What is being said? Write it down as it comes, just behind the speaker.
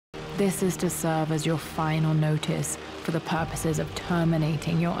This is to serve as your final notice for the purposes of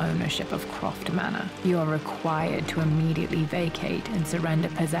terminating your ownership of Croft Manor. You are required to immediately vacate and surrender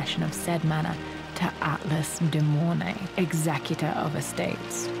possession of said manor to Atlas de Mornay, executor of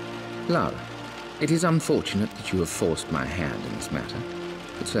estates. Lara, it is unfortunate that you have forced my hand in this matter,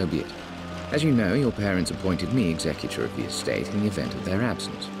 but so be it. As you know, your parents appointed me executor of the estate in the event of their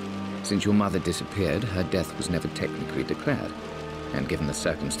absence. Since your mother disappeared, her death was never technically declared. And given the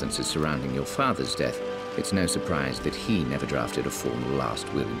circumstances surrounding your father's death, it's no surprise that he never drafted a formal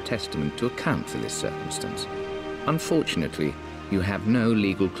last will and testament to account for this circumstance. Unfortunately, you have no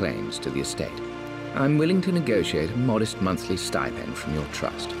legal claims to the estate. I'm willing to negotiate a modest monthly stipend from your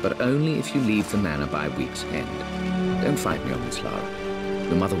trust, but only if you leave the manor by week's end. Don't fight me on this, Lara.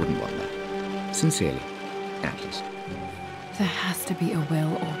 Your mother wouldn't want that. Sincerely, Atlas. There has to be a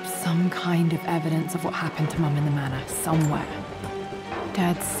will or some kind of evidence of what happened to Mum in the manor somewhere.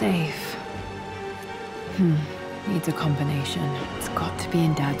 Dad's safe. Needs a combination. It's got to be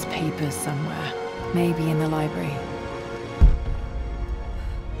in Dad's papers somewhere. Maybe in the library.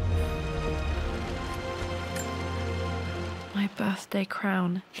 My birthday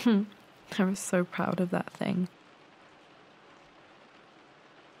crown. I was so proud of that thing.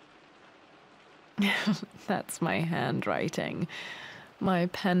 That's my handwriting. My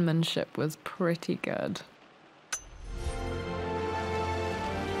penmanship was pretty good.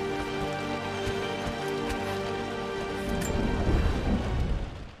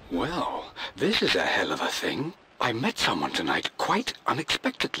 Well, this is a hell of a thing. I met someone tonight quite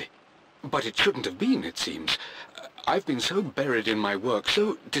unexpectedly. But it shouldn't have been, it seems. I've been so buried in my work,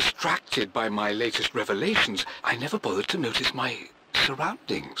 so distracted by my latest revelations, I never bothered to notice my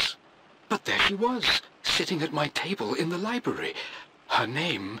surroundings. But there she was, sitting at my table in the library. Her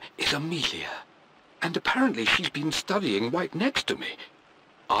name is Amelia. And apparently she's been studying right next to me.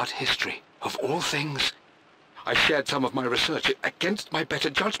 Art history, of all things. I shared some of my research against my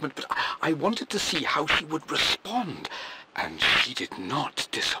better judgment, but I wanted to see how she would respond. And she did not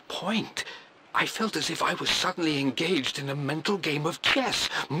disappoint. I felt as if I was suddenly engaged in a mental game of chess,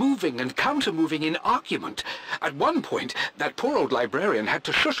 moving and counter-moving in argument. At one point, that poor old librarian had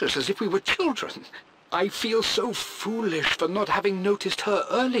to shush us as if we were children. I feel so foolish for not having noticed her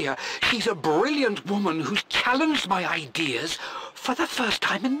earlier. She's a brilliant woman who's challenged my ideas for the first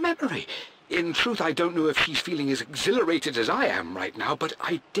time in memory. In truth, I don't know if she's feeling as exhilarated as I am right now, but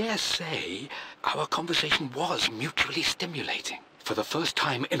I dare say our conversation was mutually stimulating. For the first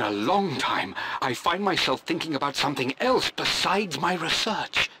time in a long time, I find myself thinking about something else besides my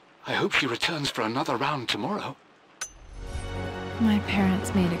research. I hope she returns for another round tomorrow. My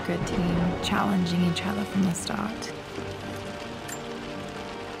parents made a good team, challenging each other from the start.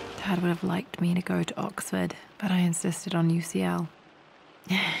 Dad would have liked me to go to Oxford, but I insisted on UCL.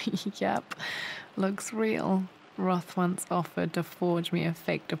 Yep, looks real. Roth once offered to forge me a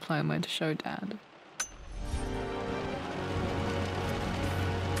fake diploma to show Dad.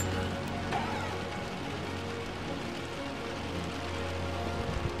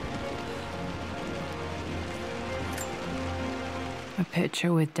 A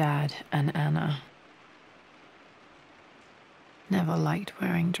picture with Dad and Anna. Never liked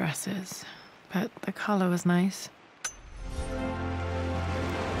wearing dresses, but the color was nice.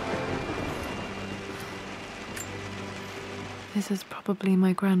 This is probably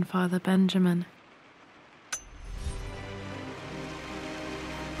my grandfather, Benjamin.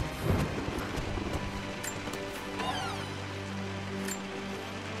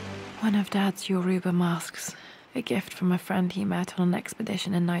 One of Dad's Yoruba masks, a gift from a friend he met on an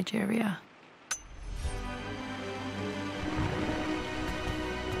expedition in Nigeria.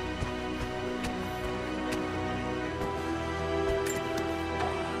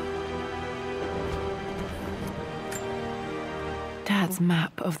 Dad's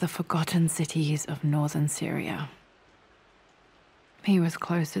map of the forgotten cities of northern Syria. He was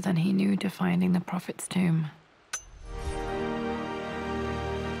closer than he knew to finding the Prophet's tomb.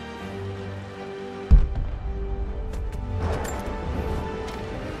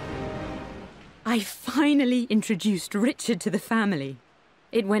 I finally introduced Richard to the family.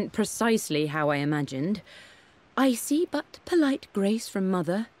 It went precisely how I imagined. Icy but polite grace from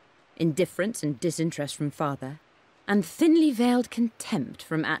mother, indifference and disinterest from father, and thinly veiled contempt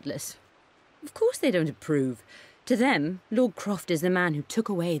from Atlas. Of course they don't approve. To them, Lord Croft is the man who took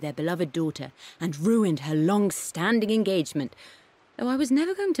away their beloved daughter and ruined her long-standing engagement, though I was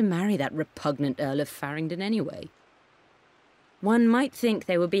never going to marry that repugnant Earl of Farringdon anyway. One might think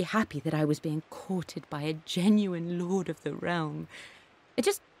they would be happy that I was being courted by a genuine lord of the realm. It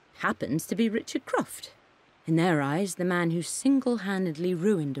just happens to be Richard Croft. In their eyes, the man who single-handedly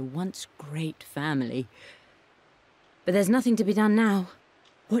ruined a once great family. But there's nothing to be done now.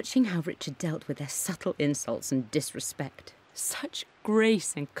 Watching how Richard dealt with their subtle insults and disrespect. Such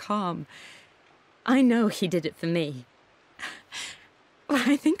grace and calm. I know he did it for me.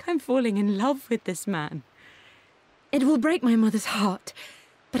 I think I'm falling in love with this man. It will break my mother's heart,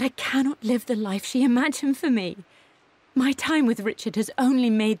 but I cannot live the life she imagined for me. My time with Richard has only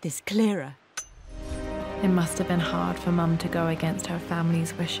made this clearer. It must have been hard for Mum to go against her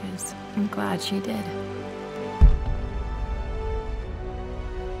family's wishes. I'm glad she did.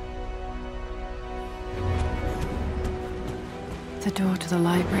 The door to the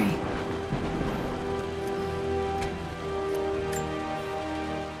library.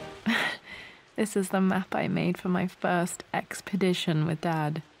 This is the map I made for my first expedition with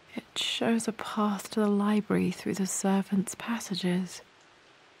Dad. It shows a path to the library through the servants' passages.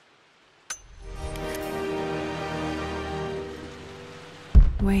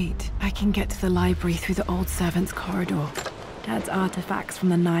 Wait, I can get to the library through the old servants' corridor. Dad's artifacts from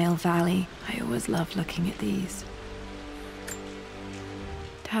the Nile Valley. I always loved looking at these.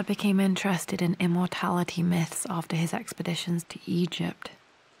 Dad became interested in immortality myths after his expeditions to Egypt.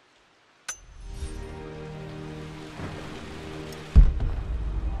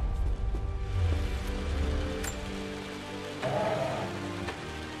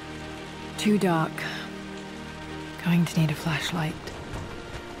 Too dark. Going to need a flashlight.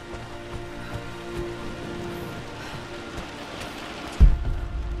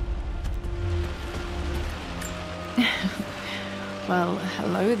 Well,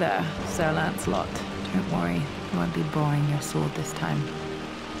 hello there, Sir Lancelot. Don't worry, I won't be borrowing your sword this time.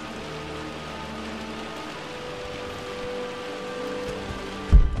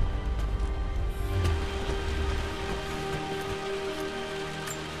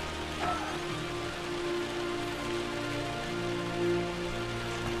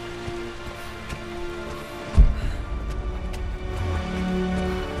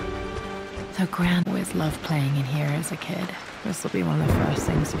 So Gran always loved playing in here as a kid. This will be one of the first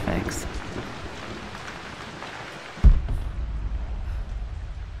things to fix.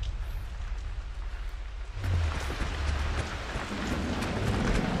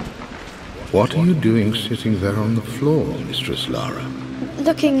 What are you doing sitting there on the floor, Mistress Lara?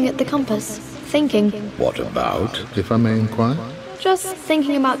 Looking at the compass, thinking. What about, if I may inquire? Just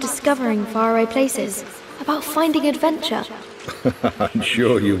thinking about discovering faraway places, about finding adventure. I'm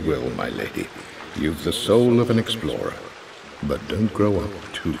sure you will, my lady. You've the soul of an explorer. But don't grow up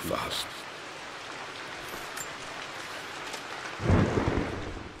too fast.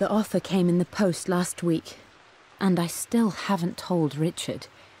 The offer came in the post last week, and I still haven't told Richard.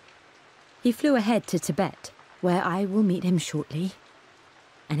 He flew ahead to Tibet, where I will meet him shortly.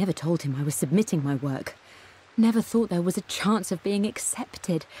 I never told him I was submitting my work. Never thought there was a chance of being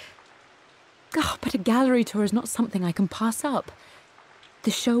accepted. Oh, but a gallery tour is not something I can pass up. The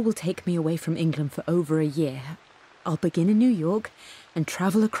show will take me away from England for over a year. I'll begin in New York and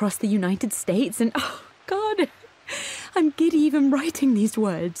travel across the United States and, oh, God, I'm giddy even writing these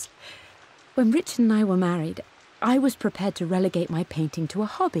words. When Richard and I were married, I was prepared to relegate my painting to a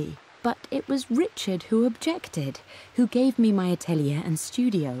hobby, but it was Richard who objected, who gave me my atelier and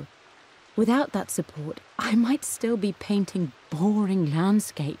studio. Without that support, I might still be painting boring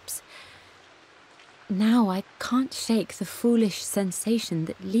landscapes. Now I can't shake the foolish sensation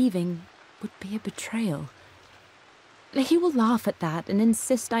that leaving would be a betrayal. He will laugh at that and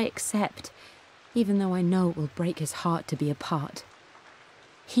insist I accept, even though I know it will break his heart to be apart.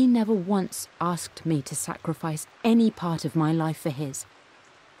 He never once asked me to sacrifice any part of my life for his.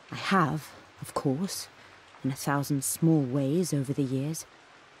 I have, of course, in 1,000 small ways over the years,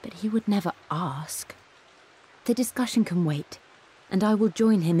 but he would never ask. The discussion can wait, and I will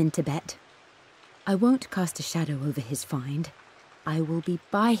join him in Tibet. I won't cast a shadow over his find. I will be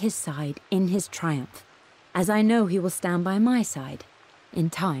by his side in his triumph, as I know he will stand by my side, in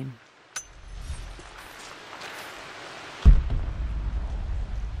time.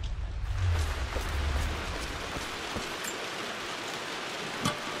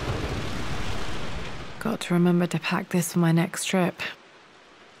 Got to remember to pack this for my next trip.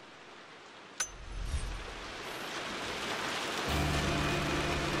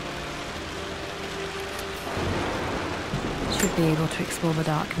 Should be able to explore the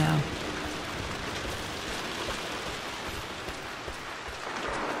dark now.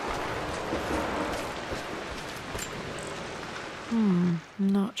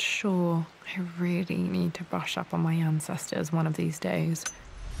 Not sure. I really need to brush up on my ancestors one of these days.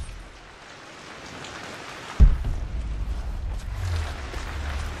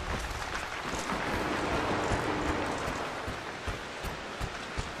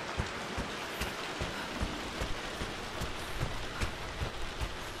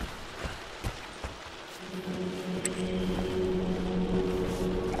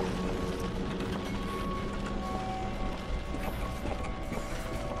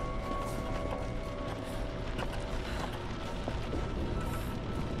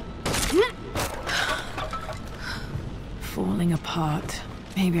 apart.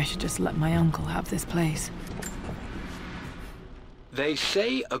 Maybe I should just let my uncle have this place. They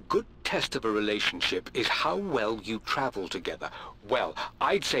say a good test of a relationship is how well you travel together. Well,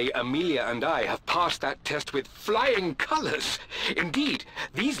 I'd say Amelia and I have passed that test with flying colors. Indeed,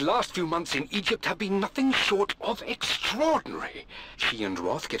 these last few months in Egypt have been nothing short of extraordinary. She and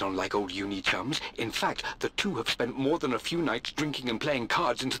Roth get on like old uni chums. In fact, the two have spent more than a few nights drinking and playing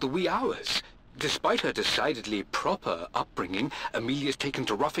cards into the wee hours. Despite her decidedly proper upbringing, Amelia's taken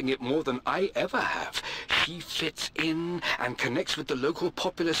to roughing it more than I ever have. She fits in and connects with the local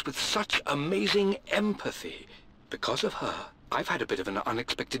populace with such amazing empathy. Because of her, I've had a bit of an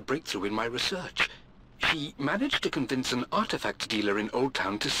unexpected breakthrough in my research. She managed to convince an artifact dealer in Old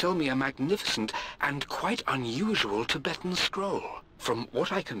Town to sell me a magnificent and quite unusual Tibetan scroll. From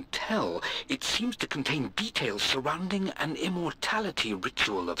what I can tell, it seems to contain details surrounding an immortality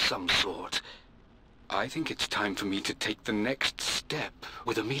ritual of some sort. I think it's time for me to take the next step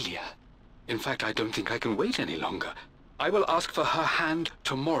with Amelia. In fact, I don't think I can wait any longer. I will ask for her hand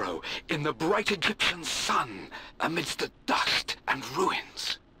tomorrow in the bright Egyptian sun amidst the dust and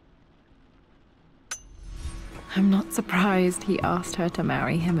ruins. I'm not surprised he asked her to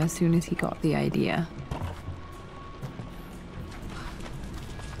marry him as soon as he got the idea.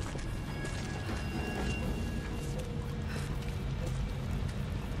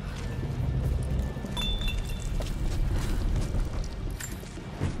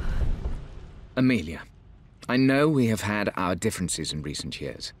 Amelia, I know we have had our differences in recent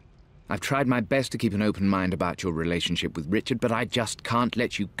years. I've tried my best to keep an open mind about your relationship with Richard, but I just can't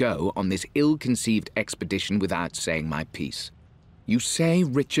let you go on this ill-conceived expedition without saying my piece. You say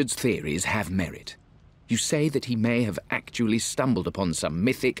Richard's theories have merit. You say that he may have actually stumbled upon some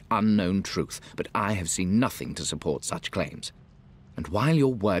mythic, unknown truth, but I have seen nothing to support such claims. And while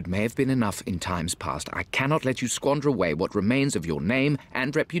your word may have been enough in times past, I cannot let you squander away what remains of your name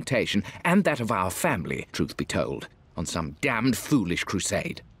and reputation, and that of our family, truth be told, on some damned foolish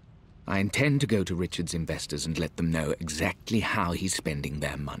crusade. I intend to go to Richard's investors and let them know exactly how he's spending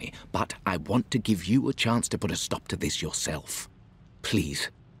their money, but I want to give you a chance to put a stop to this yourself. Please,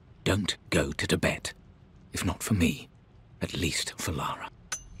 don't go to Tibet. If not for me, at least for Lara.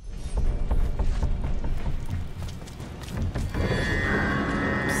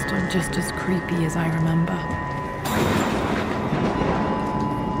 Still just as creepy as I remember.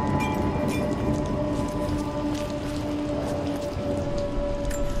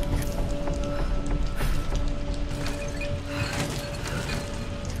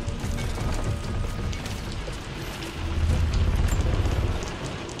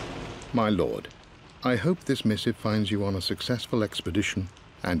 My lord, I hope this missive finds you on a successful expedition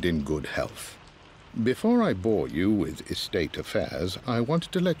and in good health. Before I bore you with estate affairs, I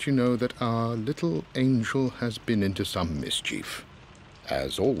wanted to let you know that our little angel has been into some mischief.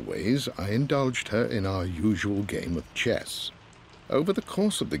 As always, I indulged her in our usual game of chess. Over the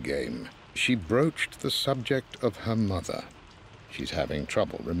course of the game, she broached the subject of her mother. She's having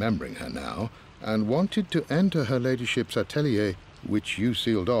trouble remembering her now, and wanted to enter her ladyship's atelier, which you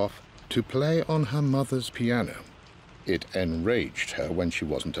sealed off, to play on her mother's piano. It enraged her when she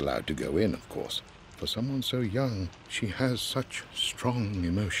wasn't allowed to go in, of course. For someone so young, she has such strong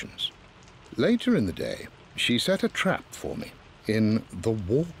emotions. Later in the day, she set a trap for me in the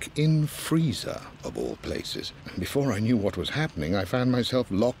walk-in freezer, of all places. And before I knew what was happening, I found myself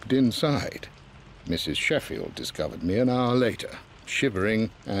locked inside. Mrs. Sheffield discovered me an hour later, shivering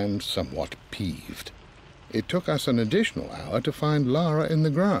and somewhat peeved. It took us an additional hour to find Lara in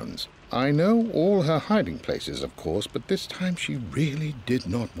the grounds. I know all her hiding places, of course, but this time she really did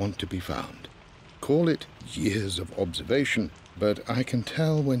not want to be found. Call it years of observation, but I can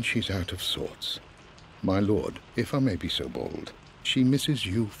tell when she's out of sorts. My lord, if I may be so bold, she misses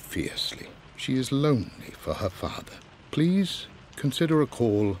you fiercely. She is lonely for her father. Please consider a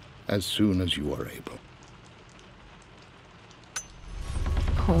call as soon as you are able.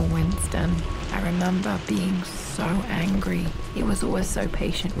 Poor Winston. I remember being so angry. He was always so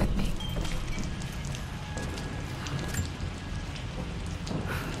patient with me.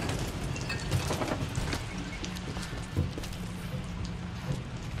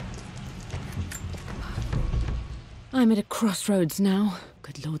 I'm at a crossroads now.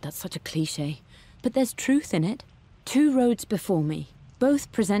 Good Lord, that's such a cliché. But there's truth in it. Two roads before me.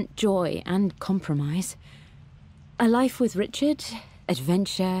 Both present joy and compromise. A life with Richard,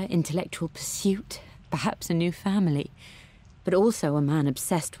 adventure, intellectual pursuit, perhaps a new family. But also a man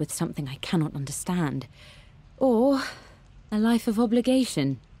obsessed with something I cannot understand. Or a life of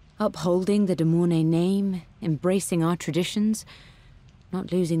obligation, upholding the de Mornay name, embracing our traditions,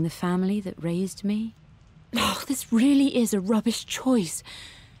 not losing the family that raised me. Oh, this really is a rubbish choice.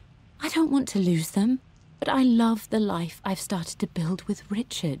 I don't want to lose them, but I love the life I've started to build with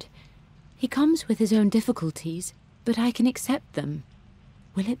Richard. He comes with his own difficulties, but I can accept them.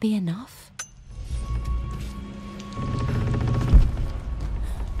 Will it be enough?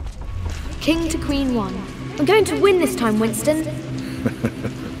 King to Queen 1. I'm going to win this time, Winston.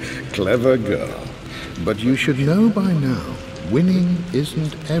 Clever girl. But you should know by now, winning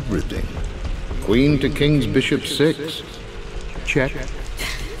isn't everything. Queen to King's Bishop 6. Check.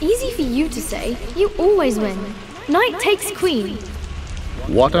 Easy for you to say. You always win. Knight takes Queen.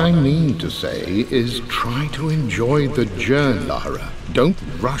 What I mean to say is try to enjoy the journey, Lara. Don't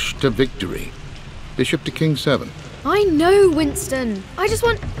rush to victory. Bishop to King 7. I know, Winston. I just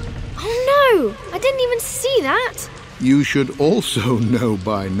want... Oh no! I didn't even see that! You should also know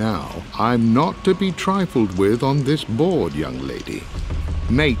by now, I'm not to be trifled with on this board, young lady.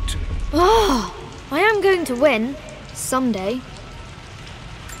 Mate. Oh, I am going to win. Someday.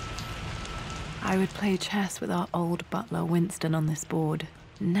 I would play chess with our old butler Winston on this board.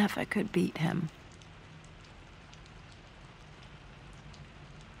 Never could beat him.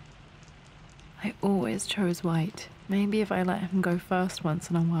 I always chose white. Maybe if I let him go first once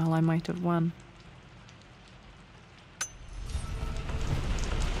in a while, I might have won.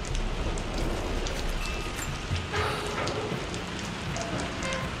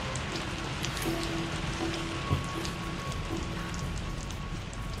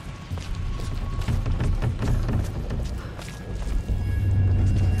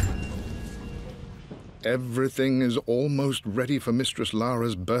 Everything is almost ready for Mistress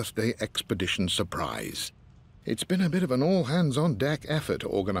Lara's birthday expedition surprise. It's been a bit of an all-hands-on-deck effort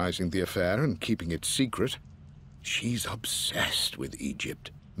organizing the affair and keeping it secret. She's obsessed with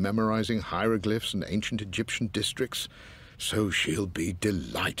Egypt, memorizing hieroglyphs and ancient Egyptian districts, so she'll be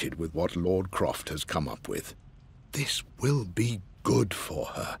delighted with what Lord Croft has come up with. This will be good for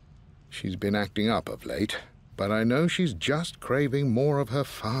her. She's been acting up of late, but I know she's just craving more of her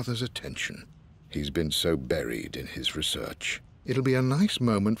father's attention. He's been so buried in his research. It'll be a nice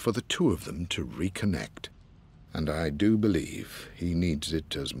moment for the two of them to reconnect. And I do believe he needs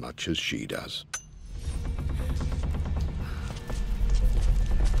it as much as she does.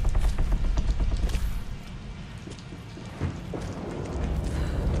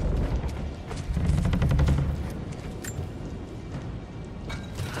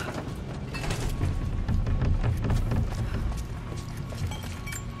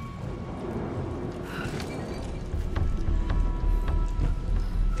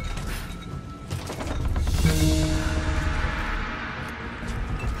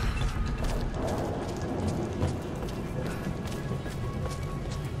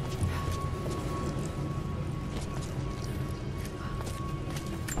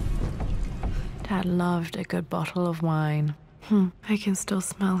 Dad loved a good bottle of wine. I can still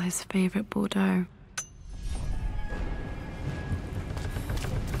smell his favorite Bordeaux.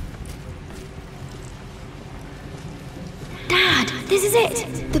 Dad, this is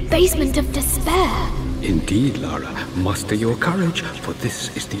it! The basement of despair! Indeed, Lara. Muster your courage, for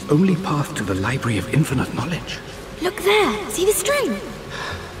this is the only path to the Library of Infinite Knowledge. Look there! See the string?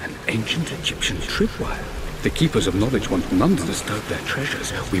 An ancient Egyptian tripwire. The Keepers of Knowledge want none to disturb their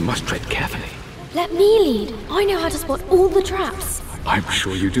treasures. We must tread carefully. Let me lead. I know how to spot all the traps. I'm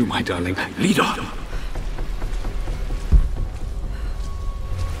sure you do, my darling. Lead on!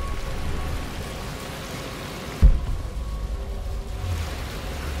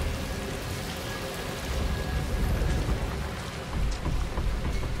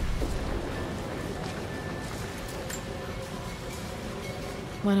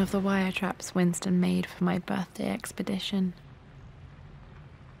 One of the wire traps Winston made for my birthday expedition.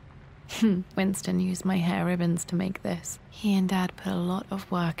 Winston used my hair ribbons to make this. He and Dad put a lot of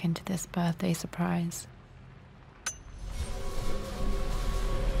work into this birthday surprise.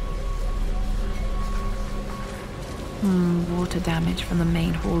 Water damage from the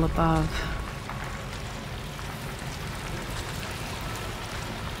main hall above.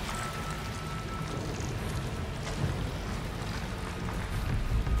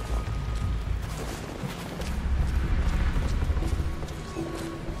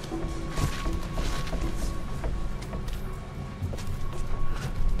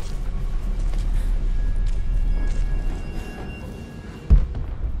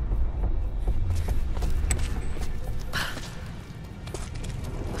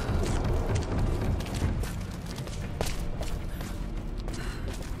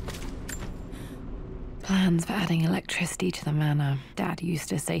 Plans for adding electricity to the manor. Dad used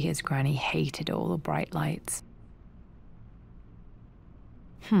to say his granny hated all the bright lights.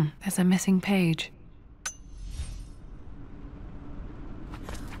 There's a missing page.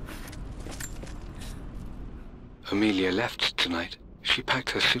 Amelia left tonight. She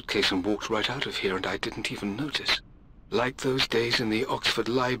packed her suitcase and walked right out of here, and I didn't even notice. Like those days in the Oxford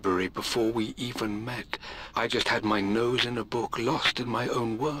Library before we even met. I just had my nose in a book, lost in my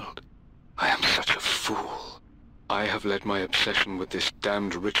own world. I am such a fool. I have let my obsession with this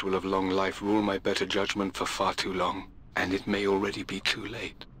damned ritual of long life rule my better judgment for far too long, and it may already be too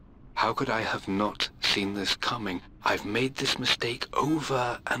late. How could I have not seen this coming? I've made this mistake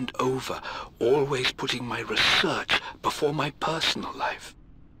over and over, always putting my research before my personal life.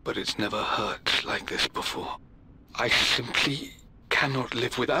 But it's never hurt like this before. I simply cannot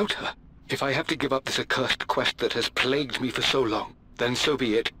live without her. If I have to give up this accursed quest that has plagued me for so long, then so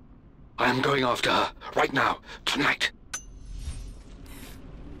be it. I am going after her, right now, tonight.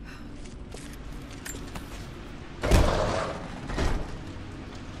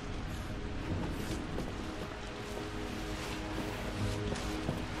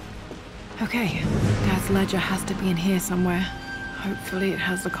 Okay, Dad's ledger has to be in here somewhere. Hopefully it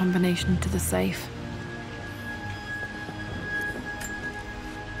has the combination to the safe.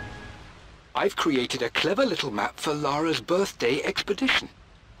 I've created a clever little map for Lara's birthday expedition.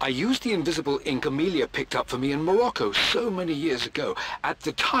 I used the invisible ink Amelia picked up for me in Morocco so many years ago. At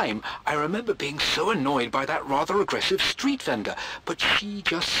the time, I remember being so annoyed by that rather aggressive street vendor, but she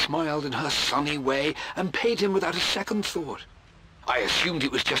just smiled in her sunny way and paid him without a second thought. I assumed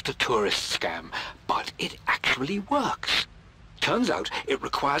it was just a tourist scam, but it actually works. Turns out it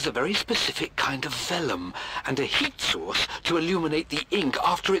requires a very specific kind of vellum and a heat source to illuminate the ink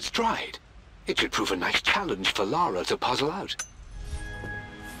after it's dried. It should prove a nice challenge for Lara to puzzle out.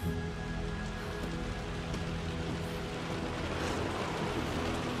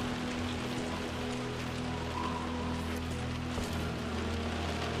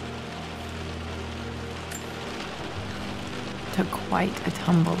 Took quite a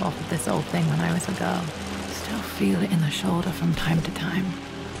tumble off of this old thing when I was a girl. Still feel it in the shoulder from time to time.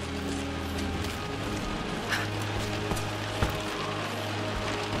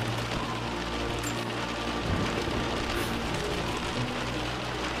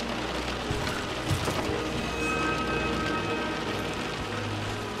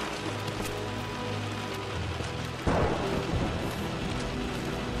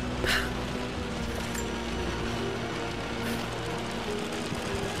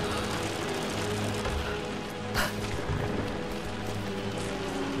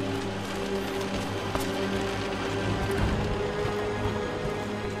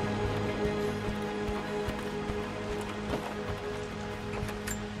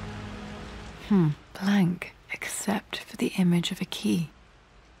 Blank, except for the image of a key.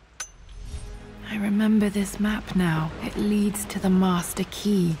 I remember this map now. It leads to the master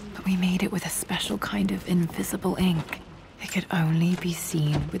key, but we made it with a special kind of invisible ink. It could only be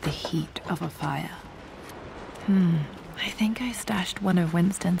seen with the heat of a fire. I think I stashed one of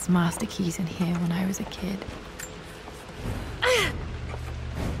Winston's master keys in here when I was a kid.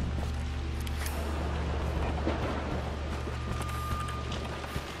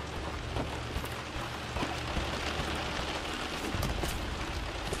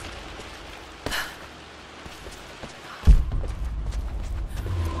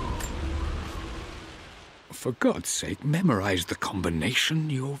 For God's sake, memorize the combination,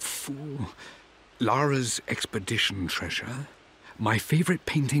 you fool. Lara's expedition treasure, my favorite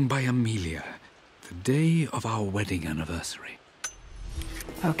painting by Amelia, the day of our wedding anniversary.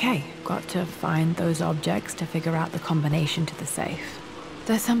 Okay, got to find those objects to figure out the combination to the safe.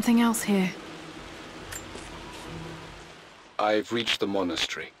 There's something else here. I've reached the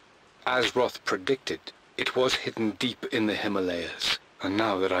monastery. As Roth predicted, it was hidden deep in the Himalayas. And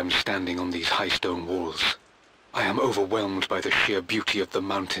now that I'm standing on these high stone walls, I am overwhelmed by the sheer beauty of the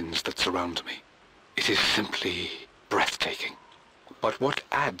mountains that surround me. It is simply breathtaking. But what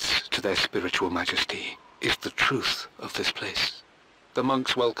adds to their spiritual majesty is the truth of this place. The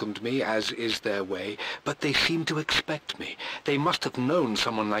monks welcomed me, as is their way, but they seemed to expect me. They must have known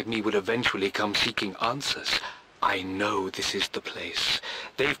someone like me would eventually come seeking answers. I know this is the place.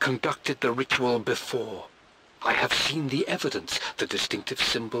 They've conducted the ritual before. I have seen the evidence, the distinctive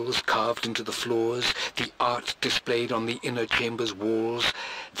symbols carved into the floors, the art displayed on the inner chamber's walls.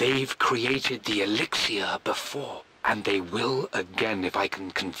 They've created the elixir before, and they will again if I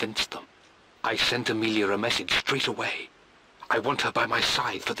can convince them. I sent Amelia a message straight away. I want her by my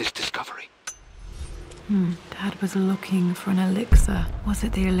side for this discovery. Dad was looking for an elixir. Was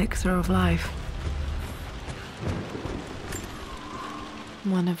it the elixir of life?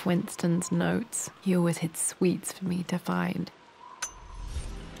 One of Winston's notes. He always hid sweets for me to find.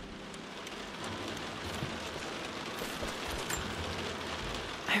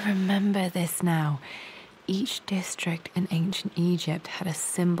 I remember this now. Each district in ancient Egypt had a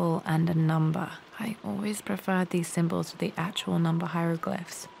symbol and a number. I always preferred these symbols to the actual number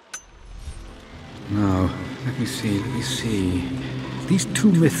hieroglyphs. Now, let me see. These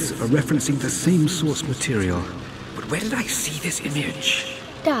two myths are referencing the same source material. But where did I see this image?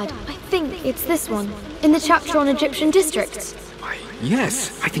 Dad, I think it's this one, in the chapter on Egyptian districts. Why,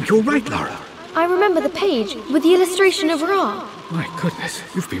 yes, I think you're right, Lara. I remember the page with the illustration of Ra. My goodness,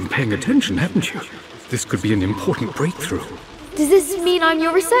 you've been paying attention, haven't you? This could be an important breakthrough. Does this mean I'm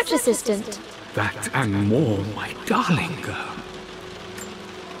your research assistant? That and more, my darling girl.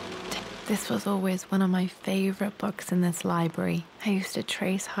 This was always one of my favorite books in this library. I used to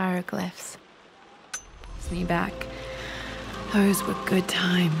trace hieroglyphs. It's me back. Those were good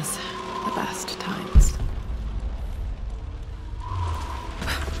times. The best times.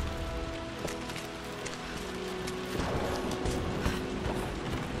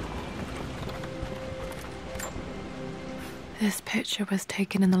 This picture was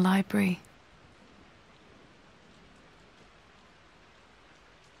taken in the library.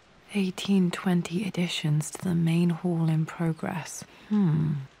 1820 additions to the main hall in progress.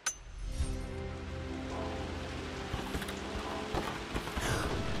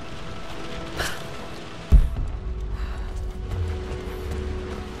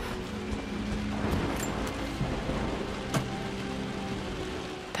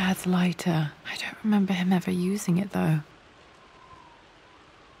 Dad's lighter. I don't remember him ever using it, though.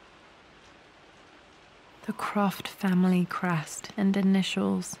 The Croft family crest and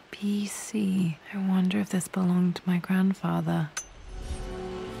initials PC. I wonder if this belonged to my grandfather.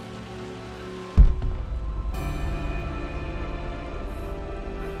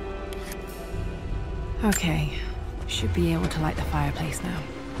 Okay, should be able to light the fireplace now.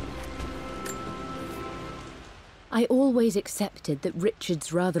 I always accepted that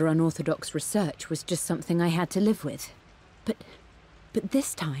Richard's rather unorthodox research was just something I had to live with. But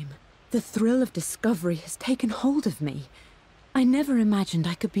this time, the thrill of discovery has taken hold of me. I never imagined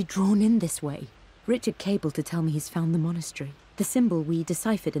I could be drawn in this way. Richard cabled to tell me he's found the monastery. The symbol we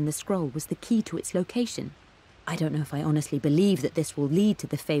deciphered in the scroll was the key to its location. I don't know if I honestly believe that this will lead to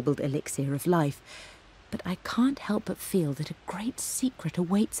the fabled elixir of life, but I can't help but feel that a great secret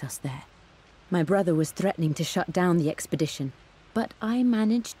awaits us there. My brother was threatening to shut down the expedition, but I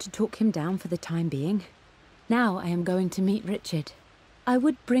managed to talk him down for the time being. Now I am going to meet Richard. I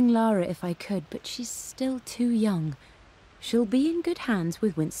would bring Lara if I could, but she's still too young. She'll be in good hands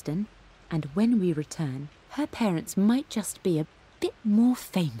with Winston, and when we return, her parents might just be a bit more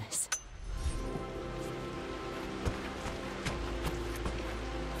famous.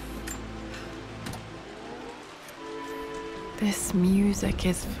 This music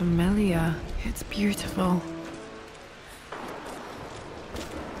is familiar. It's beautiful.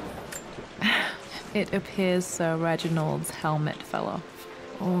 It appears Sir Reginald's helmet fell off.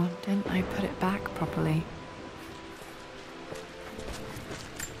 Or didn't I put it back properly?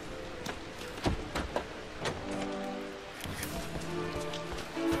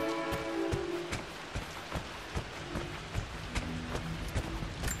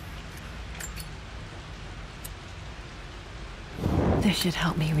 This should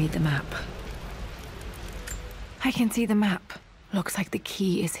help me read the map. I can see the map. Looks like the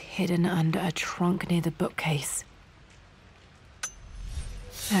key is hidden under a trunk near the bookcase.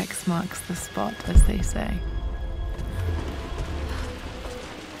 X marks the spot, as they say.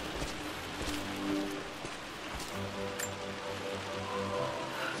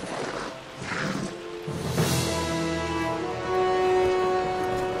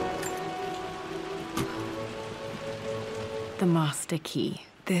 The master key.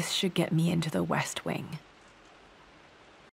 This should get me into the West Wing.